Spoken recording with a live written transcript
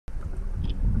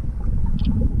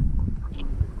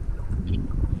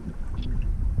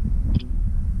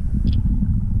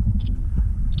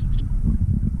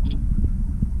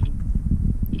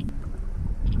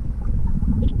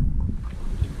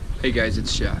Hey guys,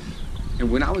 it's Chef.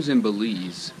 And when I was in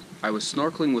Belize, I was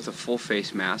snorkeling with a full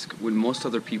face mask when most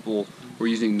other people were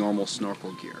using normal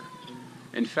snorkel gear.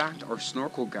 In fact, our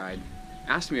snorkel guide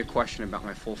asked me a question about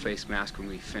my full face mask when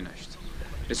we finished.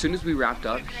 As soon as we wrapped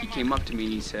up, he came up to me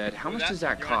and he said, "How much does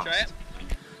that cost?"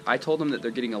 I told him that they're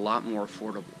getting a lot more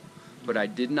affordable, but I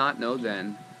did not know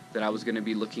then that I was going to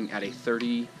be looking at a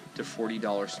 $30 to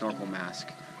 $40 snorkel mask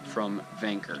from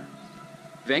Vanker.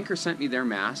 Vanker sent me their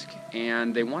mask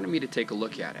and they wanted me to take a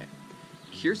look at it.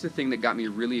 Here's the thing that got me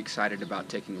really excited about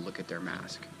taking a look at their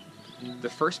mask. The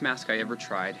first mask I ever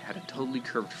tried had a totally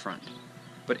curved front,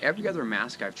 but every other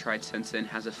mask I've tried since then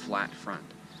has a flat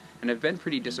front, and I've been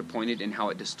pretty disappointed in how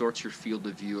it distorts your field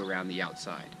of view around the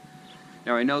outside.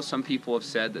 Now I know some people have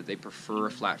said that they prefer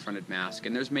a flat fronted mask,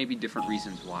 and there's maybe different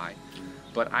reasons why,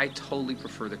 but I totally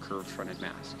prefer the curved fronted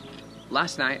mask.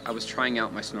 Last night I was trying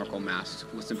out my snorkel masks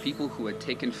with some people who had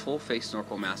taken full face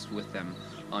snorkel masks with them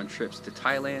on trips to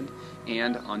Thailand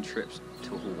and on trips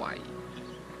to Hawaii.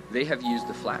 They have used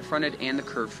the flat fronted and the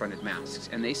curved fronted masks,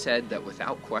 and they said that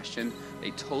without question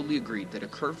they totally agreed that a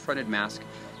curved fronted mask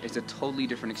is a totally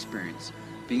different experience.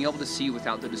 Being able to see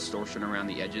without the distortion around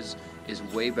the edges is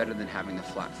way better than having the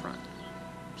flat front.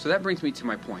 So that brings me to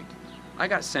my point. I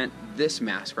got sent this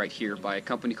mask right here by a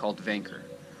company called Vanker,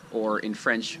 or in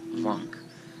French, Vank.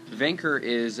 Vanker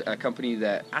is a company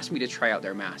that asked me to try out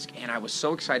their mask, and I was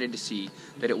so excited to see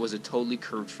that it was a totally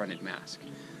curved fronted mask.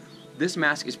 This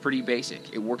mask is pretty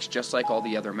basic. It works just like all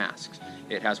the other masks.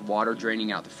 It has water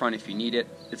draining out the front if you need it.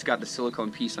 It's got the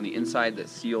silicone piece on the inside that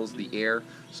seals the air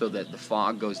so that the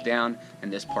fog goes down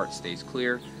and this part stays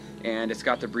clear, and it's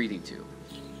got the breathing tube.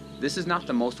 This is not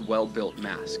the most well-built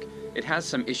mask. It has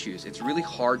some issues. It's really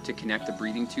hard to connect the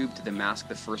breathing tube to the mask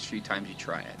the first few times you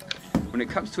try it. When it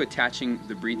comes to attaching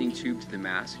the breathing tube to the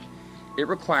mask, it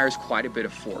requires quite a bit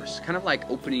of force, kind of like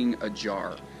opening a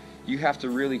jar. You have to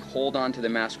really hold on to the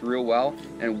mask real well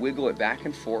and wiggle it back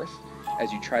and forth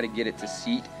as you try to get it to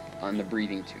seat on the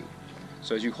breathing tube.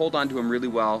 So as you hold on to them really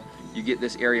well, you get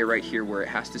this area right here where it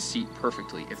has to seat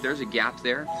perfectly. If there's a gap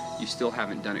there, you still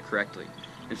haven't done it correctly.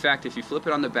 In fact, if you flip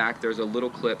it on the back, there's a little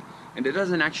clip, and it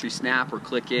doesn't actually snap or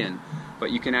click in,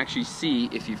 but you can actually see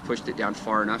if you've pushed it down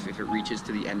far enough if it reaches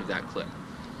to the end of that clip.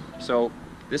 So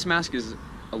this mask is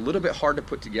a little bit hard to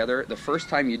put together. The first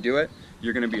time you do it,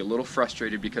 you're going to be a little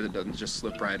frustrated because it doesn't just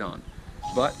slip right on.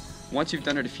 But once you've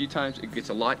done it a few times, it gets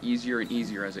a lot easier and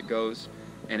easier as it goes,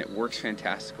 and it works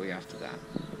fantastically after that.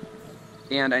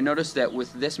 And I noticed that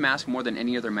with this mask more than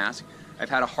any other mask, I've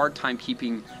had a hard time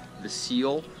keeping the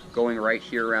seal going right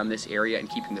here around this area and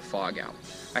keeping the fog out.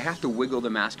 I have to wiggle the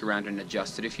mask around and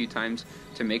adjust it a few times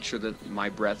to make sure that my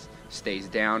breath stays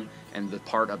down and the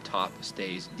part up top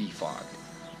stays defogged.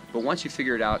 But once you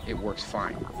figure it out, it works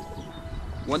fine.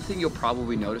 One thing you'll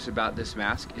probably notice about this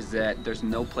mask is that there's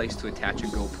no place to attach a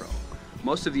GoPro.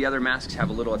 Most of the other masks have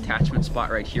a little attachment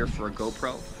spot right here for a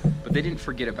GoPro, but they didn't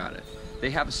forget about it. They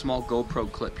have a small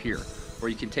GoPro clip here, where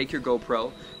you can take your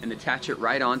GoPro and attach it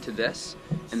right onto this,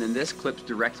 and then this clips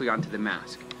directly onto the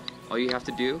mask. All you have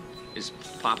to do is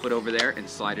pop it over there and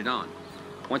slide it on.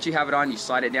 Once you have it on, you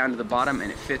slide it down to the bottom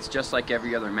and it fits just like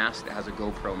every other mask that has a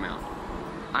GoPro mount.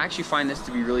 I actually find this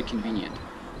to be really convenient.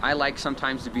 I like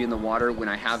sometimes to be in the water when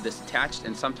I have this attached,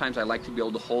 and sometimes I like to be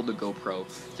able to hold the GoPro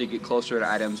to get closer to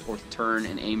items or turn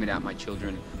and aim it at my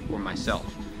children or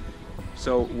myself.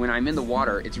 So when I'm in the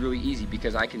water, it's really easy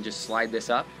because I can just slide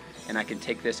this up and I can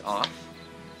take this off,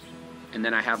 and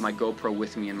then I have my GoPro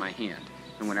with me in my hand.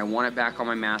 And when I want it back on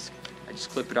my mask, I just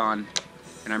clip it on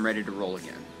and I'm ready to roll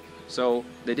again. So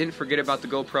they didn't forget about the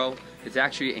GoPro. It's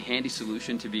actually a handy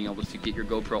solution to being able to get your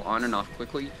GoPro on and off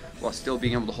quickly while still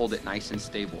being able to hold it nice and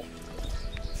stable.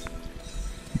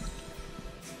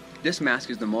 This mask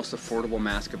is the most affordable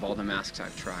mask of all the masks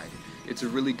I've tried. It's a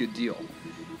really good deal.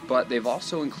 But they've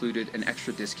also included an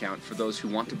extra discount for those who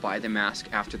want to buy the mask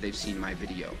after they've seen my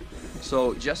video.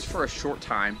 So just for a short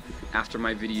time after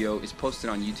my video is posted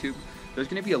on YouTube, there's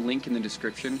going to be a link in the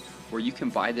description where you can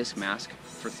buy this mask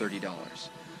for $30.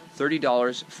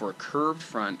 $30 for a curved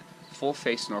front, full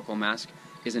face snorkel mask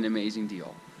is an amazing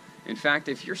deal. In fact,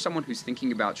 if you're someone who's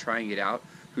thinking about trying it out,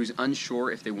 who's unsure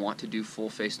if they want to do full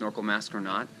face snorkel mask or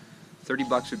not,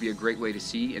 $30 would be a great way to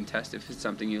see and test if it's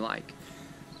something you like.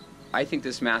 I think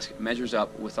this mask measures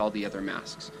up with all the other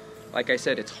masks. Like I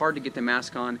said, it's hard to get the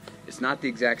mask on. It's not the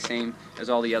exact same as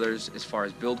all the others as far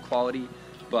as build quality,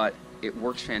 but it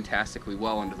works fantastically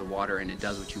well under the water and it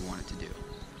does what you want it to do.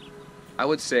 I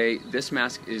would say this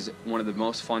mask is one of the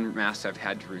most fun masks I've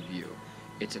had to review.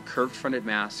 It's a curved fronted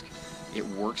mask, it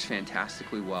works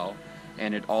fantastically well,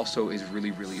 and it also is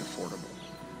really, really affordable.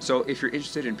 So if you're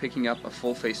interested in picking up a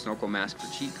full face snorkel mask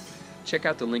for cheap, check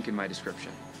out the link in my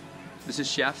description. This is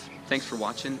Chef, thanks for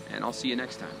watching, and I'll see you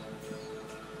next time.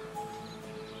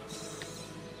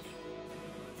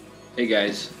 Hey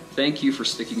guys, thank you for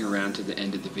sticking around to the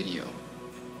end of the video.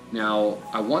 Now,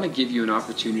 I want to give you an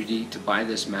opportunity to buy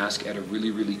this mask at a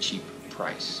really cheap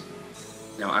price.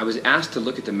 Now, I was asked to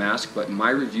look at the mask, but my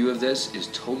review of this is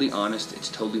totally honest, it's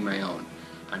totally my own.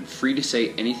 I'm free to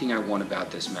say anything I want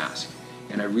about this mask.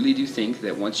 And I really do think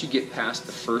that once you get past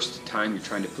the first time you're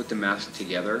trying to put the mask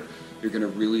together, you're going to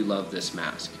really love this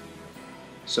mask.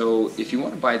 So if you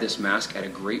want to buy this mask at a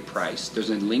great price, there's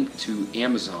a link to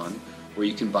Amazon where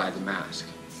you can buy the mask.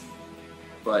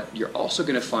 But you're also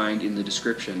going to find in the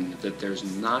description that there's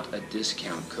not a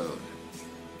discount code.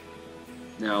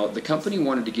 Now, the company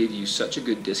wanted to give you such a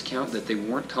good discount that they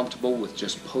weren't comfortable with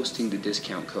just posting the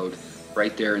discount code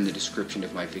right there in the description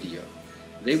of my video.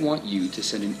 They want you to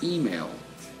send an email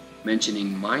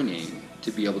mentioning my name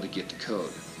to be able to get the code.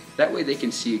 That way they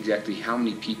can see exactly how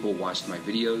many people watched my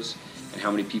videos and how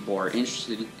many people are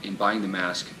interested in buying the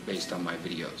mask based on my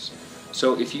videos.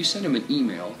 So if you send them an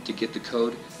email to get the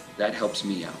code, that helps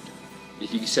me out.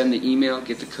 If you send the email,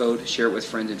 get the code, share it with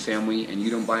friends and family, and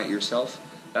you don't buy it yourself,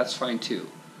 that's fine too.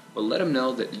 But let them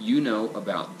know that you know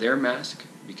about their mask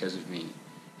because of me.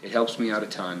 It helps me out a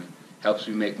ton, helps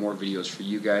me make more videos for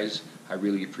you guys. I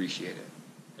really appreciate it.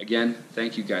 Again,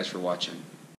 thank you guys for watching.